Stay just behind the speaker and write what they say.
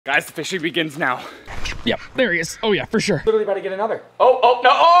Guys, the fishing begins now. Yep, there he is. Oh yeah, for sure. Literally about to get another. Oh,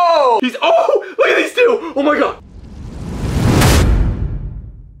 no, oh! Look at these two! Oh my God.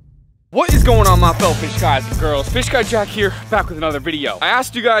 What is going on, my fellow fish guys and girls? Fish Guy Jack here, back with another video. I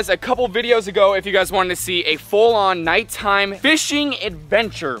asked you guys a couple videos ago if you guys wanted to see a full-on nighttime fishing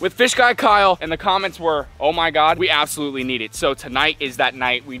adventure with Fish Guy Kyle, and the comments were, oh my God, we absolutely need it. So tonight is that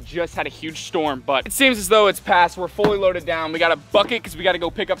night. We just had a huge storm, but it seems as though it's passed. We're fully loaded down. We got a bucket because we got to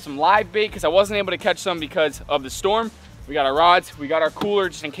go pick up some live bait because I wasn't able to catch some because of the storm. We got our rods, we got our cooler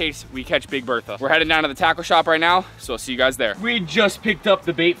just in case we catch Big Bertha. We're headed down to the tackle shop right now, so I'll see you guys there. We just picked up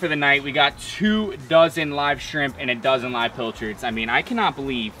the bait for the night. We got 24 live shrimp and 12 live pilchards. I mean, I cannot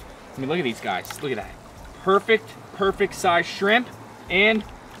believe, look at these guys. Look at that. Perfect size shrimp and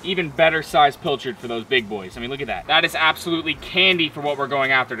even better size pilchard for those big boys. I mean, look at that. That is absolutely candy for what we're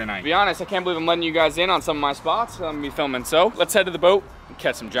going after tonight. To be honest, I can't believe I'm letting you guys in on some of my spots I'm gonna be filming. So let's head to the boat and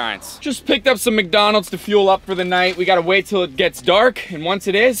catch some giants. Just picked up some McDonald's to fuel up for the night. We gotta wait till it gets dark, and once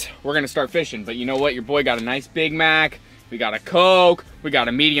it is, we're gonna start fishing. But you know what? Your boy got a nice Big Mac. We got a Coke. We got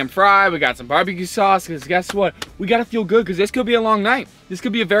a medium fry. We got some barbecue sauce. Because guess what? We gotta feel good because this could be a long night. This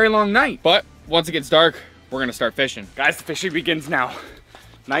could be a very long night. But once it gets dark, we're gonna start fishing. Guys, the fishing begins now.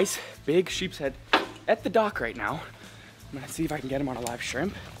 Nice big sheep's head at the dock right now. I'm gonna see if I can get him on a live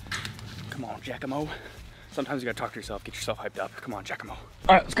shrimp. Come on, Giacomo. Sometimes you gotta talk to yourself, get yourself hyped up. Come on, Giacomo.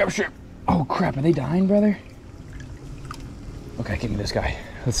 All right, let's grab a shrimp. Oh crap, are they dying, brother? Okay, give me this guy.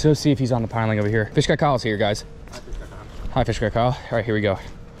 Let's go see if he's on the piling over here. Fish Guy Kyle's here, guys. Hi, Fish Guy Kyle. All right, here we go.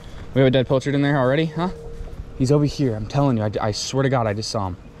 We have a dead pilchard in there already, huh? He's over here, I'm telling you. I swear to God, I just saw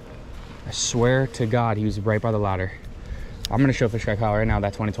him. I swear to God, he was right by the ladder. I'm gonna show Fish Guy Kyle right now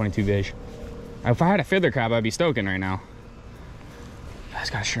that 2022 Vish. If I had a fiddler crab, I'd be stoking right now. That's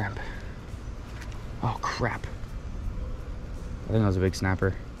got a shrimp. Oh crap. I think that was a big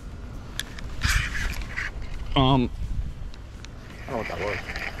snapper. I don't know what that was.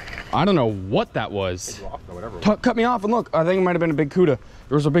 I don't know what that was. Cut me off and look. I think it might have been a big cuda.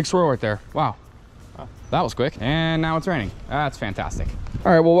 There was a big swirl right there. Wow. That was quick. And now it's raining. That's fantastic.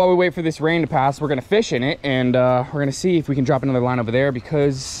 All right, well, while we wait for this rain to pass, we're gonna fish in it, and we're gonna see if we can drop another line over there,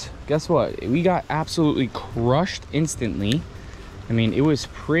 because guess what? We got absolutely crushed instantly. I mean, it was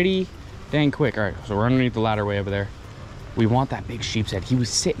pretty dang quick. All right, so we're underneath the ladder way over there. We want that big sheep's head. He was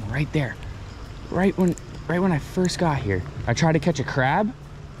sitting right there, right when I first got here. I tried to catch a crab,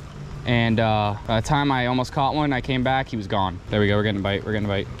 and by the time I almost caught one, I came back, he was gone. There we go, we're getting a bite, we're getting a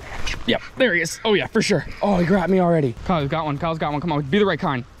bite. Yep, there he is. Oh yeah, for sure. Oh, he grabbed me already. Kyle's got one, Kyle's got one. Come on, be the right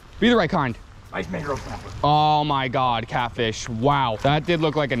kind. Be the right kind. Nice mangrove snapper. Oh my God, catfish. Wow, that did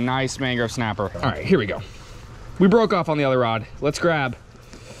look like a nice mangrove snapper. All right, here we go. We broke off on the other rod. Let's grab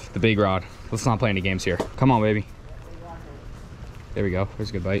the big rod. Let's not play any games here. Come on, baby. There we go, there's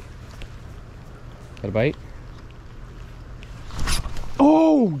a good bite. Got a bite?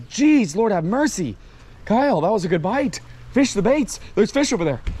 Oh, geez, Lord have mercy. Kyle, that was a good bite. Fish the baits. There's fish over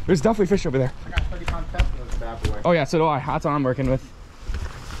there. There's definitely fish over there. I got 30-pound test in this bad boy. Oh yeah, so do I. That's what I'm working with.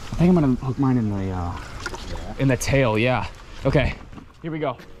 I think I'm gonna hook mine in the tail, yeah. Okay, here we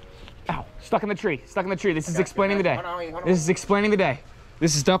go. Ow, stuck in the tree, stuck in the tree. This is explaining the day. This is explaining the day.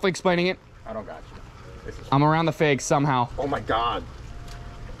 This is definitely explaining it. I don't got you. I'm around the fake somehow. Oh my God.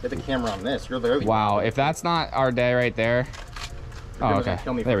 Get the camera on this. You're the only Wow, if that's not our day right there. Oh, okay.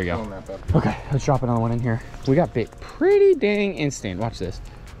 There we go. Okay, let's drop another one in here. We got bit pretty dang instant. Watch this.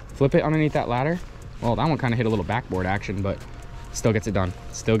 Flip it underneath that ladder. Well, that one kind of hit a little backboard action, but still gets it done.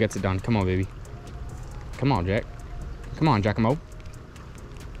 Still gets it done. Come on, baby. Come on, Jack. Come on, Giacomo.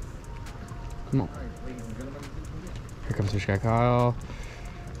 Come on. Here comes Fish Guy Kyle.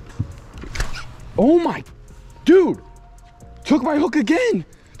 Oh my, dude. Took my hook again.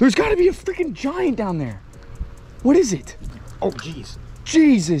 There's got to be a freaking giant down there. What is it? Oh, jeez.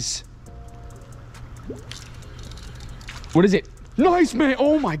 Jesus. What is it? Nice, man.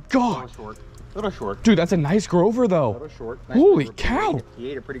 Oh my God. Little short. Dude, that's a nice Grover though. Little short. Nice Holy Grover. cow.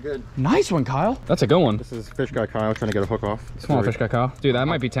 He ate it pretty good. Nice one, Kyle. That's a good one. This is Fish Guy Kyle trying to get a hook off. Come on, Fish Guy Kyle. Dude, that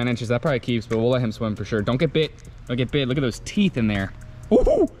might be 10 inches. That probably keeps, but we'll let him swim for sure. Don't get bit. Don't get bit. Look at those teeth in there.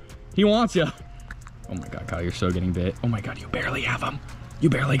 Ooh, he wants you. Oh my God, Kyle, you're so getting bit. Oh my God, you barely have him. You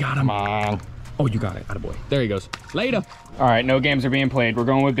barely got him. Come on. Oh, you got it. Attaboy. There he goes. Later. All right, no games are being played. We're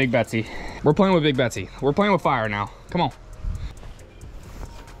going with Big Betsy. We're playing with Big Betsy. We're playing with fire now. Come on.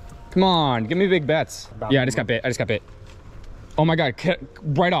 Come on, give me big bets. Yeah, I just got bit. I just got bit. Oh my God,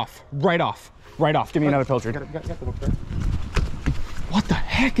 right off, right off, right off. Give me another pilchard. What the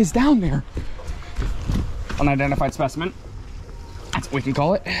heck is down there? Unidentified specimen. That's what we can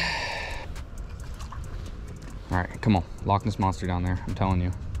call it. All right, come on. Loch Ness Monster down there, I'm telling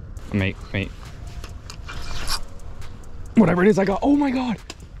you. Mate. Whatever it is I got. Oh my God.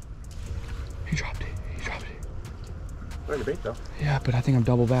 He dropped it. Quite a bait though. Yeah, but I think I'm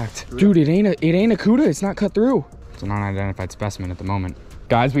double backed. Dude, it ain't a cuda. It's not cut through. It's an unidentified specimen at the moment.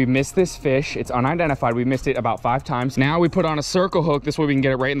 Guys, we've missed this fish. It's unidentified. We missed it about 5 times. Now we put on a circle hook. This way we can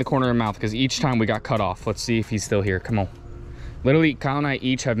get it right in the corner of the mouth because each time we got cut off. Let's see if he's still here. Come on. Literally, Kyle and I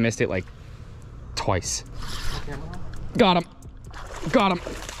each have missed it like twice. Got him.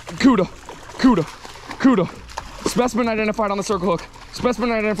 Cuda. Specimen identified on the circle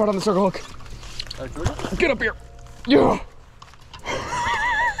hook. Get up here. Yeah.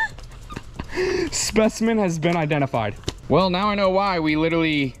 Specimen has been identified. Well, now I know why we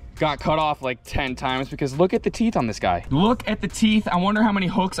literally got cut off like 10 times, because look at the teeth on this guy. Look at the teeth. I wonder how many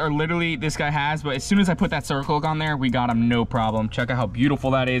hooks are literally this guy has, but as soon as I put that circle hook on there, we got him no problem. Check out how beautiful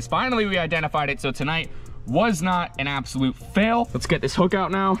that is. Finally, we identified it. So tonight was not an absolute fail. Let's get this hook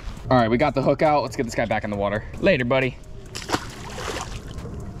out now. All right, we got the hook out. Let's get this guy back in the water. Later, buddy.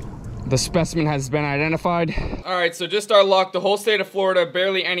 The specimen has been identified. All right, so just our luck. The whole state of Florida,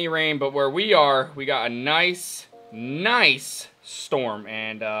 barely any rain, but where we are, we got a nice storm,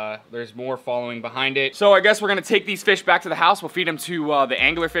 and there's more following behind it. So I guess we're gonna take these fish back to the house. We'll feed them to the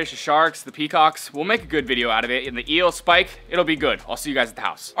anglerfish, the sharks, the peacocks. We'll make a good video out of it. And the eel, spike, it'll be good. I'll see you guys at the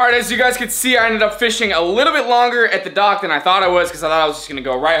house. All right, as you guys can see, I ended up fishing a little bit longer at the dock than I thought I was, because I thought I was just gonna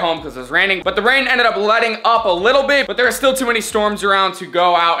go right home because it was raining. But the rain ended up letting up a little bit, but there are still too many storms around to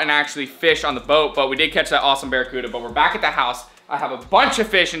go out and actually fish on the boat. But we did catch that awesome barracuda. But we're back at the house. I have a bunch of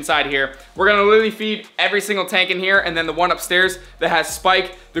fish inside here. We're gonna literally feed every single tank in here, and then the one upstairs that has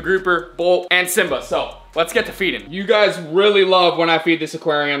Spike, the grouper, Bolt, and Simba. So let's get to feeding. You guys really love when I feed this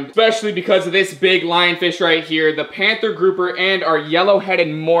aquarium, especially because of this big lionfish right here, the panther grouper, and our yellow-headed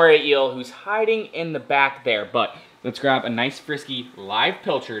moray eel who's hiding in the back there. But let's grab a nice frisky live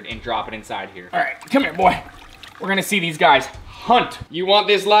pilchard and drop it inside here. All right, come here, boy. We're gonna see these guys hunt. You want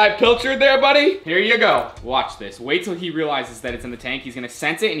this live pilchard there, buddy? Here you go. Watch this. Wait till he realizes that it's in the tank. He's gonna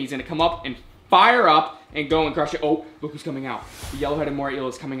sense it, and he's gonna come up and fire up and go and crush it. Oh, look who's coming out. The yellow-headed moray eel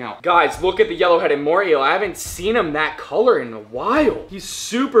is coming out. Guys, look at the yellow-headed moray eel. I haven't seen him that color in a while. He's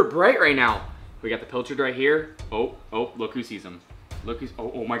super bright right now. We got the pilchard right here. Oh, look who sees him. Look who's,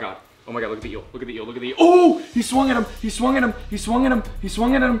 oh my God. Oh my God, look at the eel. Look at the eel, look at the eel. Oh, he swung at him. He swung at him.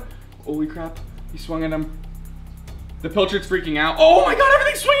 Holy crap, he swung at him. The pilchard's freaking out. Oh my God,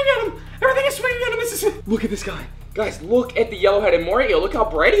 everything's swinging at him. Everything is swinging at him. This is it. Look at this guy. Guys, look at the yellow-headed moray eel. Look how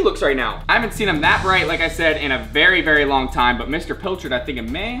bright he looks right now. I haven't seen him that bright, like I said, in a very, very long time, but Mr. Pilchard, I think it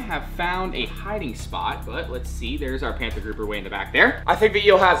may have found a hiding spot, but let's see. There's our panther grouper way in the back there. I think the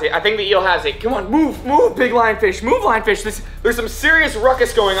eel has it. Come on, move, big lionfish. Move, lionfish. There's some serious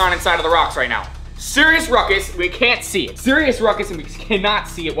ruckus going on inside of the rocks right now. Serious ruckus, we can't see it. Serious ruckus, and we cannot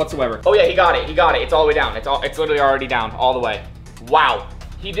see it whatsoever. Oh yeah, he got it. It's all the way down. It's literally already down, all the way. Wow,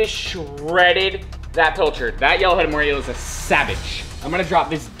 he just shredded that pilchard. That yellow-headed moray eel is a savage. I'm gonna drop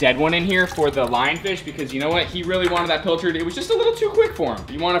this dead one in here for the lionfish, because you know what? He really wanted that pilchard. It was just a little too quick for him.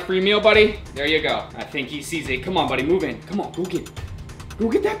 You want a free meal, buddy? There you go. I think he sees it. Come on, buddy, move in. Come on, go get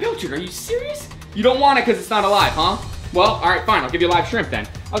that pilchard. Are you serious? You don't want it because it's not alive, huh? Well, all right, fine. I'll give you a live shrimp then.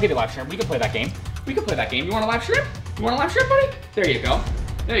 I'll give you a live shrimp. We can play that game. You want a live shrimp? You want a live shrimp, buddy? There you go.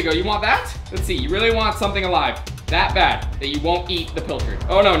 You want that? Let's see. You really want something alive that bad that you won't eat the pilchard.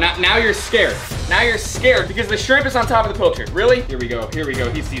 Oh no, now you're scared. Now you're scared because the shrimp is on top of the pilchard. Really? Here we go.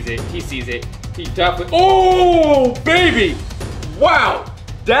 He sees it. He definitely, oh, baby. Wow.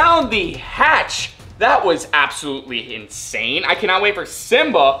 Down the hatch. That was absolutely insane. I cannot wait for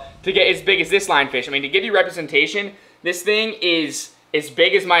Simba to get as big as this lionfish. I mean, to give you representation, this thing is as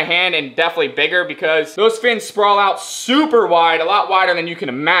big as my hand and definitely bigger because those fins sprawl out super wide, a lot wider than you can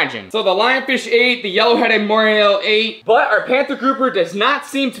imagine. So the lionfish ate, the yellow-headed moray eel ate, but our panther grouper does not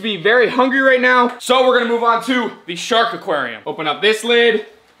seem to be very hungry right now. So we're gonna move on to the shark aquarium. Open up this lid,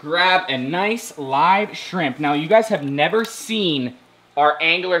 grab a nice live shrimp. Now you guys have never seen our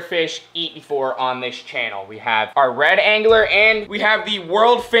anglerfish eat before on this channel. We have our red angler and we have the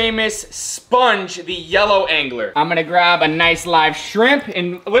world famous sponge, the yellow angler. I'm gonna grab a nice live shrimp,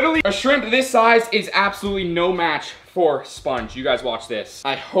 and literally a shrimp this size is absolutely no match for sponge. You guys watch this.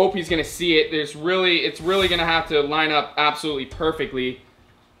 I hope he's gonna see it. It's really gonna have to line up absolutely perfectly.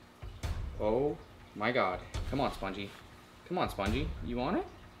 Oh my God. Come on, Spongy. You want it?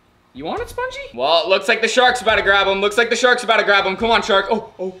 You want it, Spongy? Well, it looks like the shark's about to grab him. Come on, shark.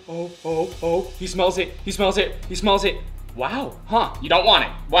 Oh. He smells it. Wow, huh, you don't want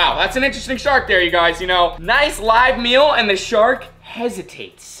it. Wow, that's an interesting shark there, you guys, you know. Nice live meal, and the shark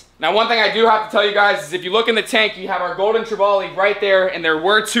hesitates. Now, one thing I do have to tell you guys is if you look in the tank, you have our golden trevally right there, and there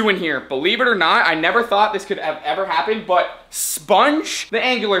were 2 in here. Believe it or not, I never thought this could have ever happened, but Sponge, the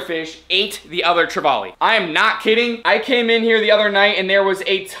anglerfish, ate the other trevally. I am not kidding. I came in here the other night, and there was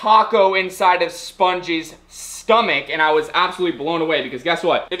a taco inside of Sponge's stomach, and I was absolutely blown away because guess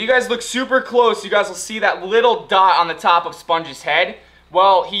what? If you guys look super close, you guys will see that little dot on the top of Sponge's head.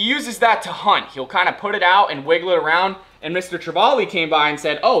 Well, he uses that to hunt. He'll kind of put it out and wiggle it around, and Mr. Trevally came by and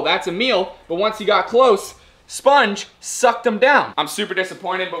said, oh, that's a meal, but once he got close, Sponge sucked him down. I'm super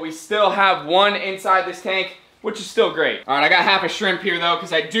disappointed, but we still have 1 inside this tank, which is still great. All right, I got half a shrimp here though,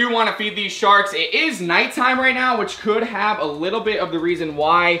 because I do want to feed these sharks. It is nighttime right now, which could have a little bit of the reason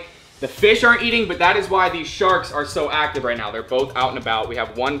why the fish aren't eating, but that is why these sharks are so active right now. They're both out and about. We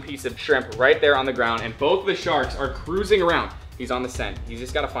have 1 piece of shrimp right there on the ground, and both of the sharks are cruising around. He's on the scent. He's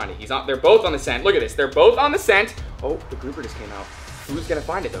just gotta find it. They're both on the scent. Look at this. They're both on the scent. Oh, the grouper just came out. Who's gonna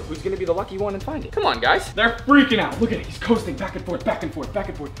find it though? Who's gonna be the lucky one and find it? Come on, guys. They're freaking out. Look at it. He's coasting back and forth, back and forth, back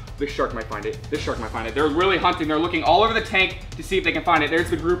and forth. This shark might find it. This shark might find it. They're really hunting. They're looking all over the tank to see if they can find it. There's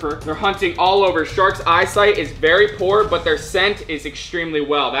the grouper. They're hunting all over. Shark's eyesight is very poor, but their scent is extremely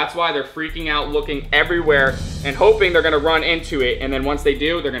well. That's why they're freaking out, looking everywhere and hoping they're gonna run into it. And then once they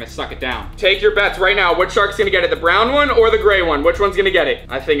do, they're gonna suck it down. Take your bets right now. Which shark's gonna get it? The brown one or the gray one? Which one's gonna get it?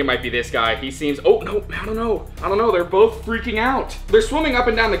 I think it might be this guy. He seems, oh no, I don't know. I don't know. They're both freaking out. They're swimming up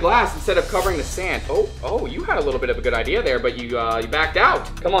and down the glass instead of covering the sand. Oh, you had a little bit of a good idea there, but you backed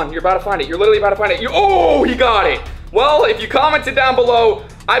out. Come on, you're about to find it. You're literally about to find it. Oh, he got it. Well, if you commented down below,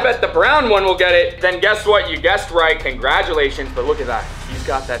 I bet the brown one will get it, then guess what? You guessed right. Congratulations. But look at that. He's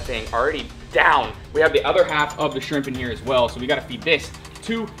got that thing already down. We have the other half of the shrimp in here as well, so we got to feed this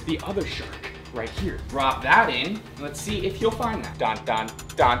to the other shark right here. Drop that in. Let's see if he'll find that. Dun, dun,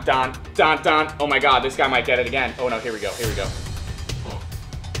 dun, dun, dun, dun. Oh my God, this guy might get it again. Oh no, here we go, here we go.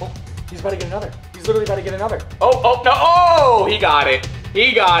 Oh, he's about to get another. He's literally about to get another. Oh, no, oh, he got it.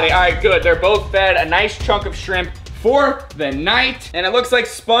 He got it. All right, good. They're both fed a nice chunk of shrimp for the night. And it looks like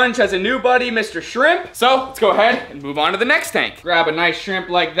Sponge has a new buddy, Mr. Shrimp. So let's go ahead and move on to the next tank. Grab a nice shrimp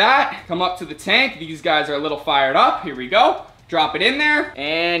like that. Come up to the tank. These guys are a little fired up. Here we go. Drop it in there,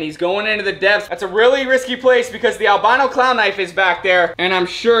 and he's going into the depths. That's a really risky place because the albino clown knife is back there, and I'm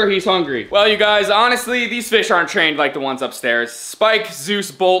sure he's hungry. Well, you guys, honestly, these fish aren't trained like the ones upstairs. Spike,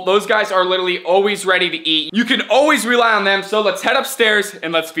 Zeus, Bolt, those guys are literally always ready to eat. You can always rely on them, so let's head upstairs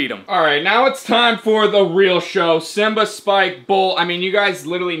and let's feed them. All right, now it's time for the real show. Simba, Spike, Bolt. I mean, you guys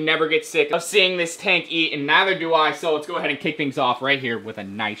literally never get sick of seeing this tank eat, and neither do I, so let's go ahead and kick things off right here with a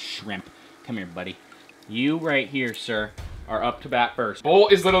nice shrimp. Come here, buddy. You right here, sir, are up to bat first.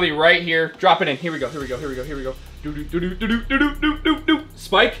 Bolt is literally right here. Drop it in. Here we go. Here we go. Here we go. Here we go. Do do do do do do do do do do.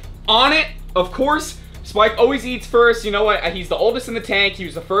 Spike on it, of course. Spike always eats first. You know what? He's the oldest in the tank. He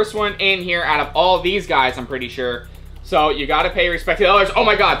was the first one in here out of all these guys, I'm pretty sure. So you gotta pay respect to the others. Oh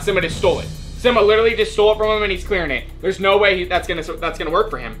my God, Simba just stole it. Simba literally just stole it from him and he's clearing it. There's no way that's gonna work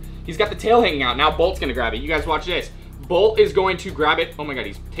for him. He's got the tail hanging out. Now Bolt's gonna grab it. You guys watch this. Bolt is going to grab it. Oh my God,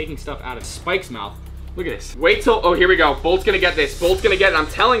 he's taking stuff out of Spike's mouth. Look at this. Wait till, oh, here we go. Bolt's gonna get this. Bolt's gonna get it. I'm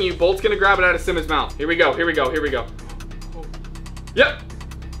telling you, Bolt's gonna grab it out of Simba's mouth. Here we go, here we go, here we go. Oh. Yep.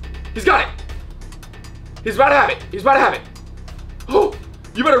 He's got it. He's about to have it. He's about to have it. Oh,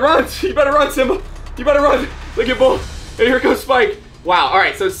 you better run. You better run, Simba. You better run. Look at Bolt. And here comes Spike. Wow, all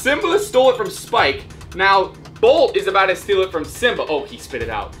right, so Simba stole it from Spike. Now, Bolt is about to steal it from Simba. Oh, he spit it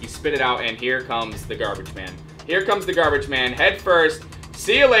out. He spit it out, and here comes the garbage man. Here comes the garbage man, head first.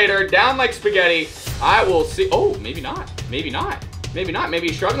 See you later, down like spaghetti. I will see, oh, maybe not, maybe not, maybe not, maybe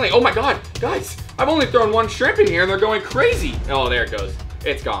he's struggling. Oh my God, guys, I've only thrown one shrimp in here and they're going crazy. Oh, there it goes,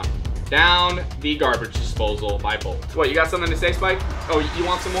 it's gone. Down the garbage disposal by Bolt. What, you got something to say, Spike? Oh, you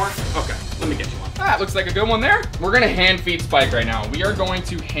want some more? Okay, let me get you one. Ah, looks like a good one there. We're gonna hand feed Spike right now. We are going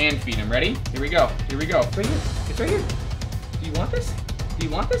to hand feed him, ready? Here we go, here we go. It's right here, it's right here. Do you want this? Do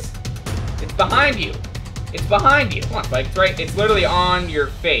you want this? It's behind you. It's behind you. Come on, Spike. It's right. It's literally on your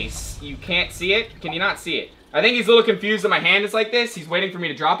face. You can't see it. Can you not see it? I think he's a little confused that my hand is like this. He's waiting for me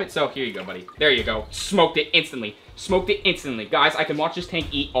to drop it. So here you go, buddy. There you go. Smoked it instantly. Smoked it instantly. Guys, I can watch this tank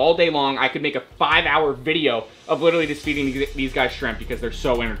eat all day long. I could make a 5-hour video of literally just feeding these guys shrimp because they're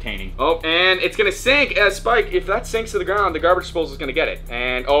so entertaining. Oh, and it's gonna sink. Spike, if that sinks to the ground, the garbage disposal is gonna get it.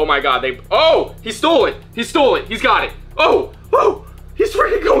 And oh my God, oh, he stole it. He stole it. He's got it. Oh, he's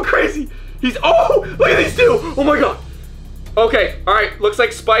freaking going crazy. Oh, look at these two. Oh my God. Okay, all right, looks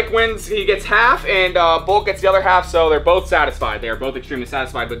like Spike wins. He gets half and Bolt gets the other half, so they're both satisfied. They are both extremely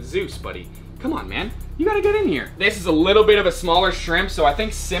satisfied, but Zeus, buddy, come on, man. You gotta get in here. This is a little bit of a smaller shrimp, so I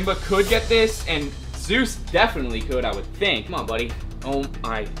think Simba could get this, and Zeus definitely could, I would think. Come on, buddy. Oh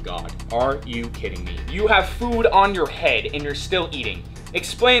my God, are you kidding me? You have food on your head and you're still eating.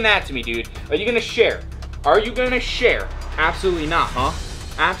 Explain that to me, dude. Are you gonna share? Are you gonna share? Absolutely not, huh?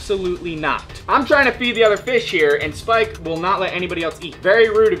 Absolutely not. I'm trying to feed the other fish here and Spike will not let anybody else eat. Very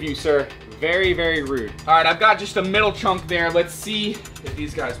rude of you, sir. Very, very rude. All right, I've got just a middle chunk there. Let's see if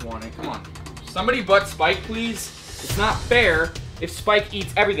these guys want it. Come on. Somebody but Spike, please. It's not fair if Spike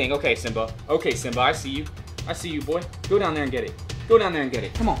eats everything. Okay, Simba. Okay, Simba, I see you. I see you, boy. Go down there and get it. Go down there and get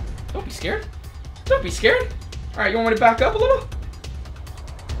it. Come on. Don't be scared. Don't be scared. All right, you want me to back up a little?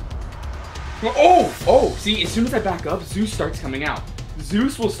 Oh, see, as soon as I back up, Zeus starts coming out.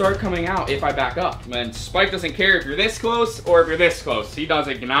 Zeus will start coming out if I back up. And Spike doesn't care if you're this close or if you're this close. He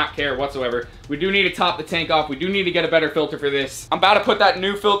doesn't not care whatsoever. We do need to top the tank off. We do need to get a better filter for this. I'm about to put that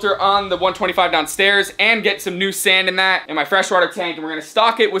new filter on the 125 downstairs and get some new sand in that in my freshwater tank. And we're gonna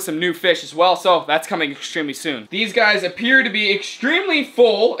stock it with some new fish as well. So that's coming extremely soon. These guys appear to be extremely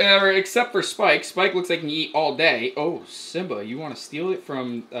full, except for Spike. Spike looks like he can eat all day. Oh, Simba, you wanna steal it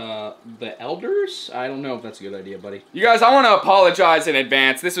from the elders? I don't know if that's a good idea, buddy. You guys, I wanna apologize in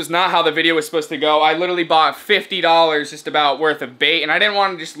advance. This was not how the video was supposed to go. I literally bought $50 just about worth of bait and I didn't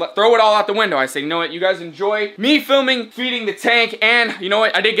want to just throw it all out the window. I said, you know what, you guys enjoy me filming, feeding the tank, and you know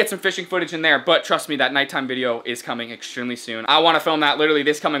what, I did get some fishing footage in there, but trust me, that nighttime video is coming extremely soon. I want to film that literally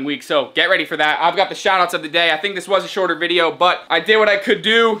this coming week, so get ready for that. I've got the shout outs of the day. I think this was a shorter video, but I did what I could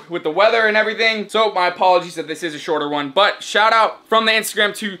do with the weather and everything, so my apologies that this is a shorter one, but shout out from the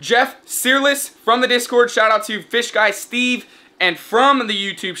Instagram to Jeff Searless, from the Discord, shout out to Fish Guy Steve, and from the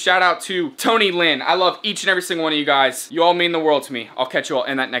YouTube, shout out to Tony Lynn. I love each and every single one of you guys. You all mean the world to me. I'll catch you all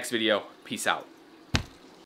in that next video. Peace out.